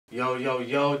Yo, yo,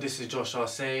 yo, this is Josh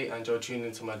Arce and you're tuning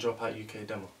into my Dropout UK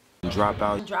demo.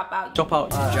 Dropout. Dropout.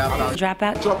 Dropout. Dropout.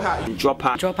 Dropout.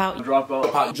 Dropout. Dropout.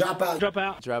 Dropout. Dropout. Dropout.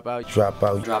 Dropout. Dropout.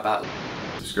 Dropout. Dropout.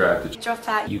 Subscribe to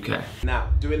Dropout UK. Now.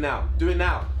 Do it now. Do it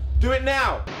now. Do it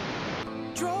now.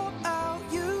 Dropout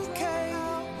UK.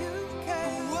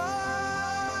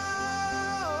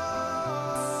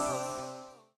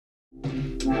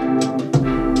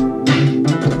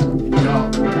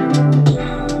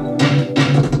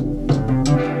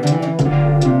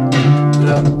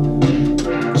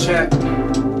 Check.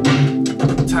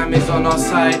 Time is on our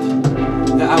side.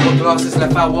 The hourglass has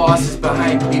left our asses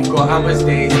behind. We've got hours,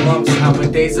 days, months. Our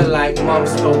days are like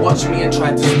months. Don't watch me and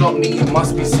try to stop me. You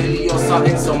must be silly or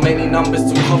something. So many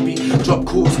numbers to copy. Drop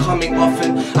calls coming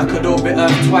often. I could orbit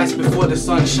Earth twice before the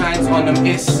sun shines on them.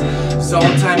 It's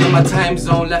zone time in my time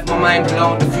zone. Left my mind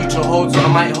blown. The future holds what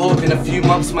I might hold in a few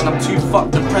months. Man, I'm too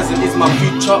fucked. The present is my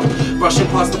future. Brushing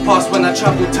past the past when I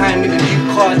travel time in a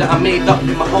new car that I made up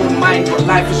in my own mind. But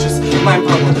life is just mind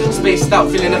power. Spaced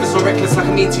out, feeling ever so reckless like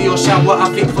a meteor shower. I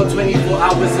think for 24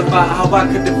 hours about how I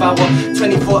could devour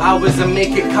 24 hours and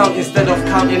make it count instead of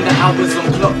counting the hours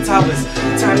on clock towers.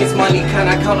 Time is money, can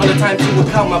I count on the time to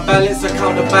account my balance?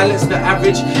 Account the balance, the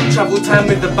average travel time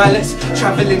with the balance.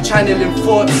 Traveling, channeling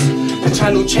thoughts. The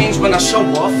channel changed when I show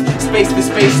off. Space to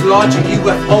space large, a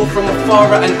UFO from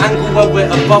afar at an angle where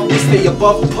we're above. We stay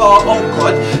above par, oh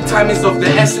God. Time is of the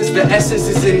essence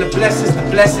is in the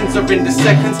blessings are in the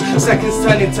seconds. Seconds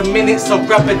turn into minutes, so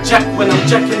grab a jack when I'm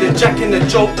jacking the jack in the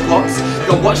joke box.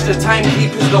 Don't watch the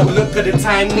timekeepers, don't look at the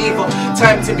time neither.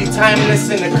 Time to be timeless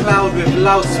in a cloud with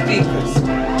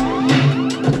loudspeakers.